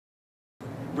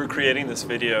We're creating this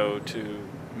video to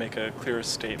make a clear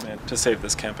statement to save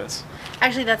this campus.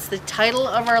 Actually, that's the title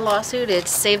of our lawsuit.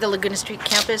 It's Save the Laguna Street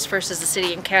Campus versus the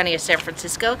City and County of San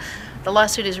Francisco. The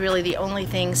lawsuit is really the only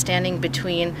thing standing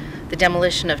between the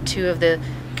demolition of two of the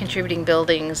contributing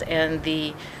buildings and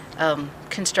the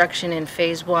construction in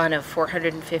phase 1 of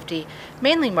 450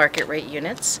 mainly market rate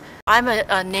units. I'm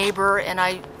a neighbor, and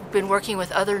I've been working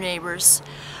with other neighbors.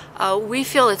 We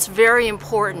feel it's very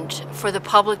important for the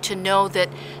public to know that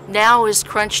now is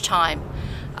crunch time.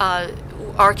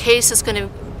 Our case is going to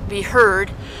be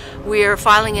heard. We are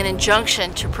filing an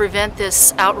injunction to prevent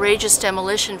this outrageous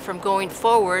demolition from going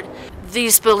forward.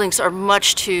 These buildings are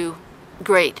much too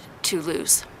great to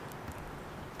lose.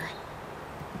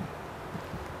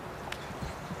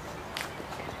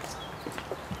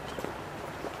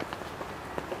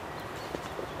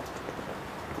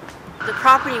 The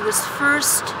property was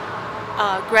first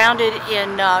grounded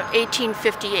in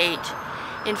 1858.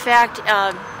 In fact,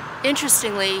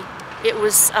 interestingly, it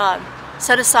was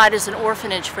set aside as an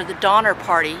orphanage for the Donner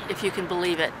Party, if you can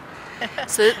believe it.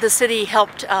 So the city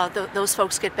helped those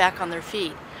folks get back on their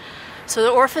feet. So the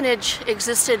orphanage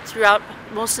existed throughout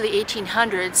most of the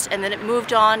 1800s, and then it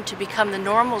moved on to become the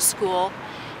normal school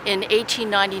in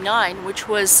 1899, which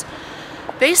was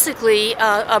basically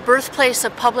a birthplace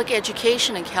of public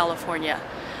education in California.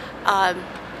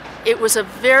 It was a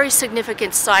very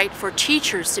significant site for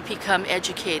teachers to become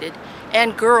educated,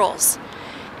 and girls.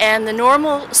 And the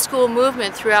normal school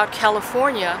movement throughout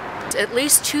California, at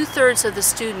least 2/3 of the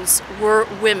students were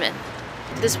women.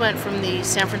 This went from the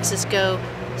San Francisco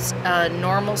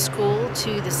normal school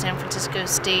to the San Francisco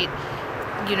State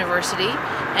University,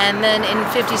 and then in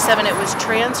 '57 it was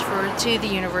transferred to the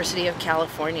University of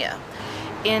California.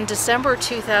 In December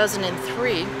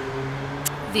 2003,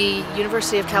 the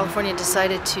University of California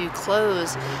decided to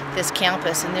close this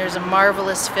campus, and there's a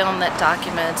marvelous film that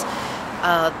documents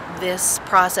this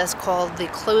process called the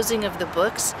closing of the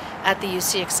books at the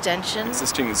UC Extension.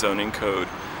 Existing zoning code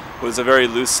was a very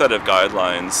loose set of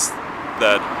guidelines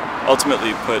that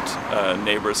ultimately put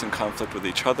neighbors in conflict with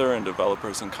each other and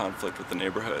developers in conflict with the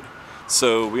neighborhood.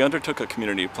 So we undertook a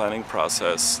community planning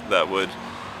process that would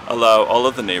allow all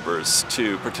of the neighbors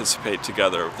to participate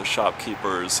together, the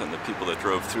shopkeepers and the people that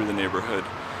drove through the neighborhood.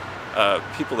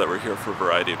 People that were here for a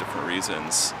variety of different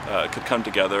reasons could come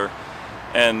together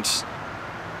and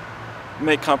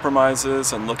make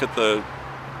compromises and look at the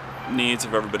needs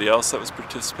of everybody else that was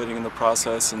participating in the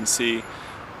process and see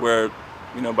where,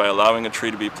 you know, by allowing a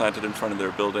tree to be planted in front of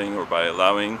their building or by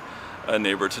allowing a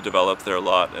neighbor to develop their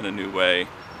lot in a new way,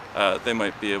 they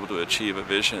might be able to achieve a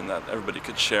vision that everybody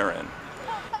could share in.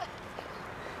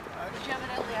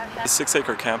 The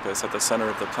 6-acre campus at the center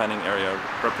of the planning area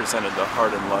represented the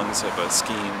heart and lungs of a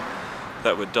scheme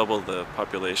that would double the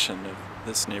population of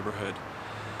this neighborhood.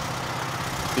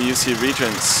 The UC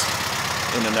Regents,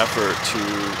 in an effort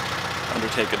to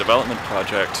undertake a development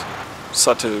project,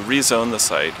 sought to rezone the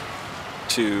site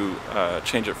to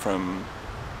change it from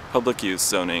public use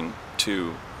zoning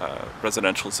to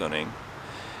residential zoning.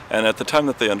 And at the time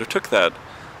that they undertook that,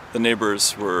 the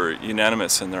neighbors were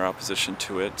unanimous in their opposition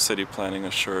to it. City planning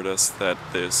assured us that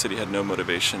the city had no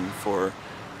motivation for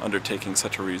undertaking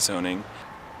such a rezoning.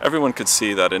 Everyone could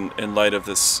see that in light of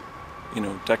this, you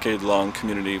know, decade-long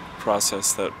community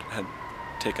process that had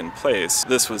taken place,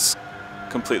 this was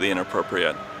completely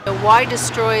inappropriate. Why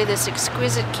destroy this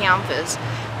exquisite campus,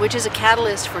 which is a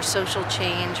catalyst for social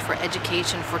change, for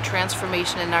education, for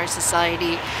transformation in our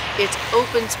society? It's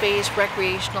open space,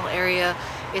 recreational area,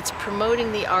 it's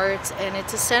promoting the arts, and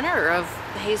it's a center of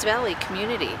the Hayes Valley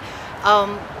community.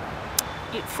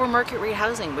 For market rate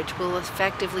housing, which will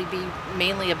effectively be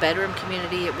mainly a bedroom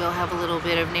community, it will have a little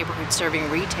bit of neighborhood serving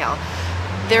retail.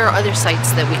 There are other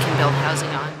sites that we can build housing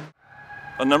on.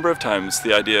 A number of times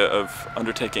the idea of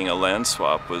undertaking a land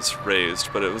swap was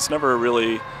raised, but it was never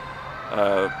really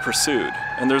pursued.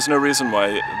 And there's no reason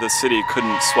why the city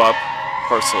couldn't swap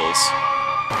parcels.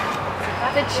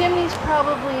 The chimney's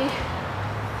probably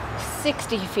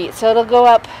 60 feet, so it'll go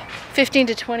up 15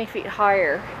 to 20 feet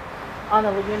higher on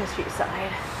the Laguna Street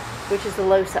side, which is the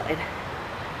low side.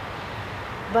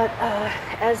 But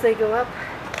as they go up,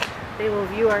 they will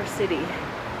view our city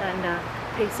and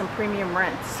pay some premium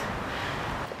rents.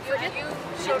 You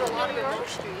showed a lot of your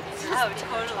streets. Oh,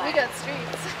 totally. We got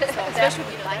streets. Especially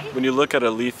with light. When you look at a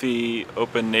leafy,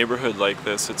 open neighborhood like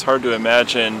this, it's hard to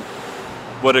imagine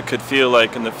what it could feel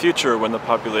like in the future when the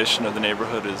population of the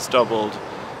neighborhood is doubled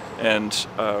and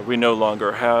we no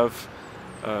longer have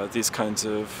these kinds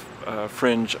of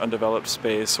fringe, undeveloped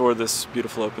space or this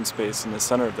beautiful open space in the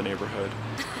center of the neighborhood.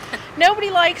 Nobody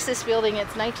likes this building.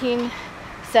 It's 19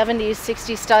 70s,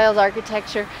 60s style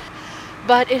architecture.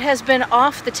 But it has been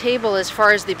off the table as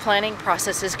far as the planning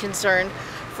process is concerned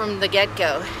from the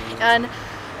get-go. And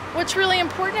what's really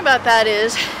important about that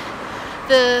is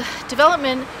the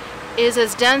development is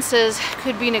as dense as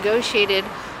could be negotiated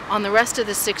on the rest of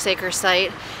the 6-acre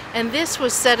site, and this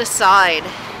was set aside,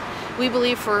 we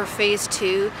believe, for phase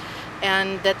 2,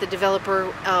 and that the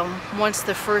developer, once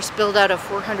the first build out of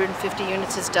 450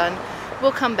 units is done,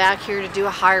 will come back here to do a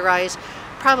high-rise,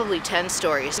 probably 10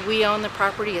 stories. We own the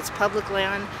property, it's public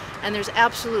land, and there's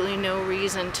absolutely no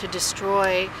reason to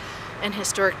destroy an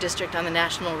historic district on the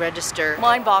National Register.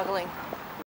 Mind-boggling.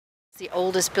 It's the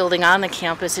oldest building on the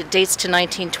campus. It dates to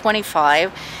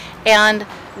 1925, and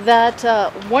that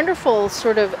wonderful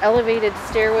sort of elevated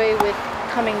stairway with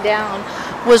coming down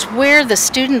was where the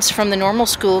students from the normal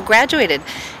school graduated,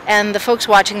 and the folks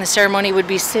watching the ceremony would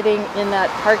be sitting in that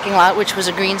parking lot, which was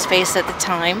a green space at the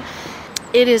time.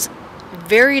 It is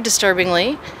very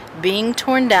disturbingly being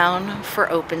torn down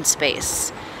for open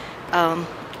space.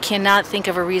 Cannot think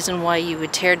of a reason why you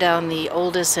would tear down the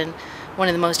oldest and one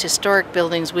of the most historic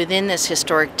buildings within this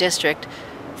historic district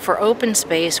for open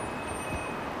space.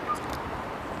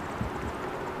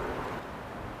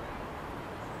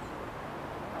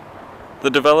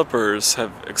 The developers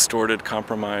have extorted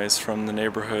compromise from the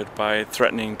neighborhood by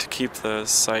threatening to keep the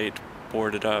site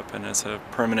boarded up, and as a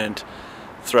permanent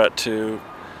threat to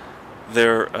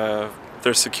their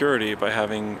security by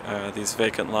having these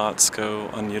vacant lots go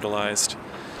unutilized.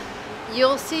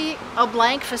 You'll see a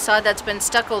blank facade that's been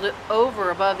stuccoed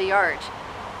over above the arch.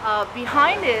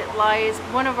 Behind it lies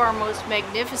one of our most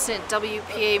magnificent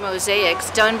WPA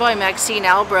mosaics done by Maxine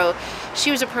Albro.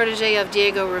 She was a protege of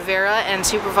Diego Rivera and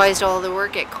supervised all the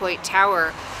work at Coit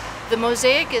Tower. The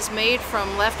mosaic is made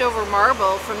from leftover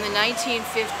marble from the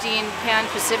 1915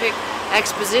 Pan-Pacific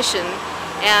Exposition,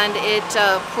 and it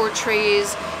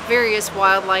portrays various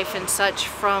wildlife and such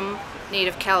from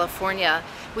native California.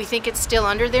 We think it's still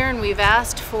under there, and we've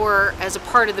asked for, as a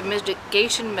part of the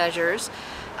mitigation measures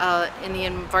in the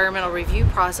environmental review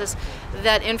process,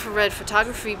 that infrared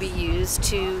photography be used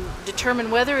to determine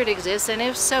whether it exists, and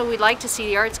if so, we'd like to see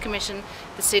the Arts Commission,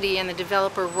 the city, and the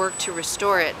developer work to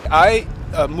restore it. I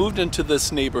moved into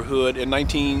this neighborhood in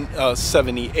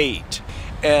 1978,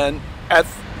 and at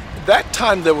that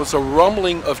time there was a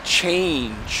rumbling of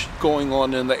change going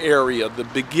on in the area. The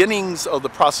beginnings of the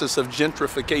process of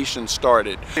gentrification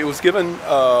started. It was given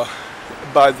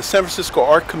by the San Francisco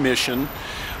Art Commission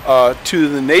to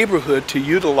the neighborhood to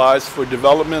utilize for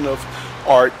development of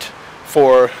art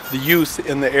for the youth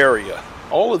in the area.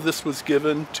 All of this was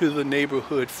given to the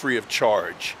neighborhood free of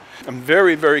charge. I'm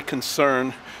very, very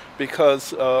concerned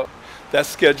because that's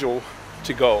scheduled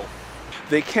to go.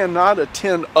 They cannot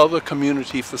attend other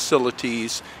community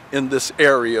facilities in this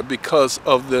area because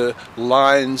of the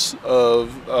lines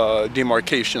of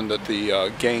demarcation that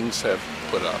the gangs have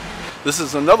put up. This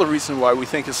is another reason why we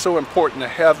think it's so important to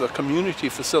have a community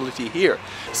facility here.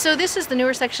 So this is the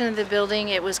newer section of the building.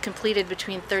 It was completed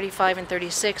between 35 and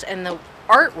 36, and the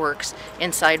artworks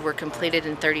inside were completed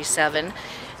in 37.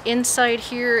 Inside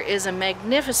here is a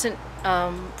magnificent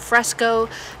fresco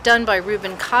done by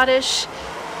Reuben Kaddish.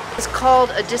 It's called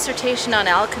A Dissertation on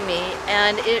Alchemy,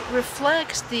 and it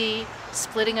reflects the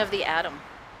splitting of the atom.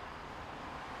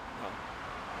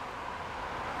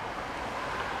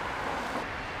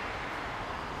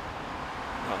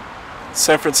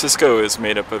 San Francisco is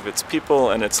made up of its people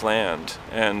and its land,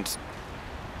 and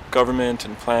government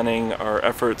and planning are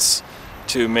efforts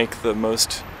to make the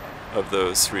most of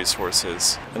those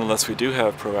resources. And unless we do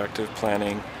have proactive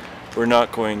planning, we're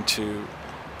not going to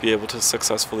be able to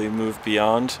successfully move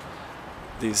beyond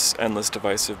these endless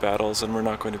divisive battles, and we're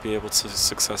not going to be able to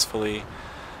successfully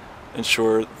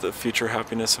ensure the future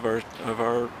happiness of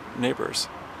our neighbors.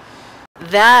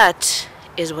 That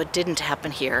is what didn't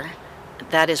happen here.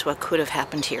 That is what could have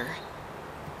happened here.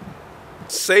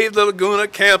 Save the Laguna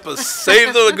campus!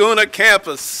 Save the Laguna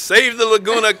campus! Save the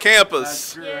Laguna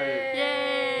campus!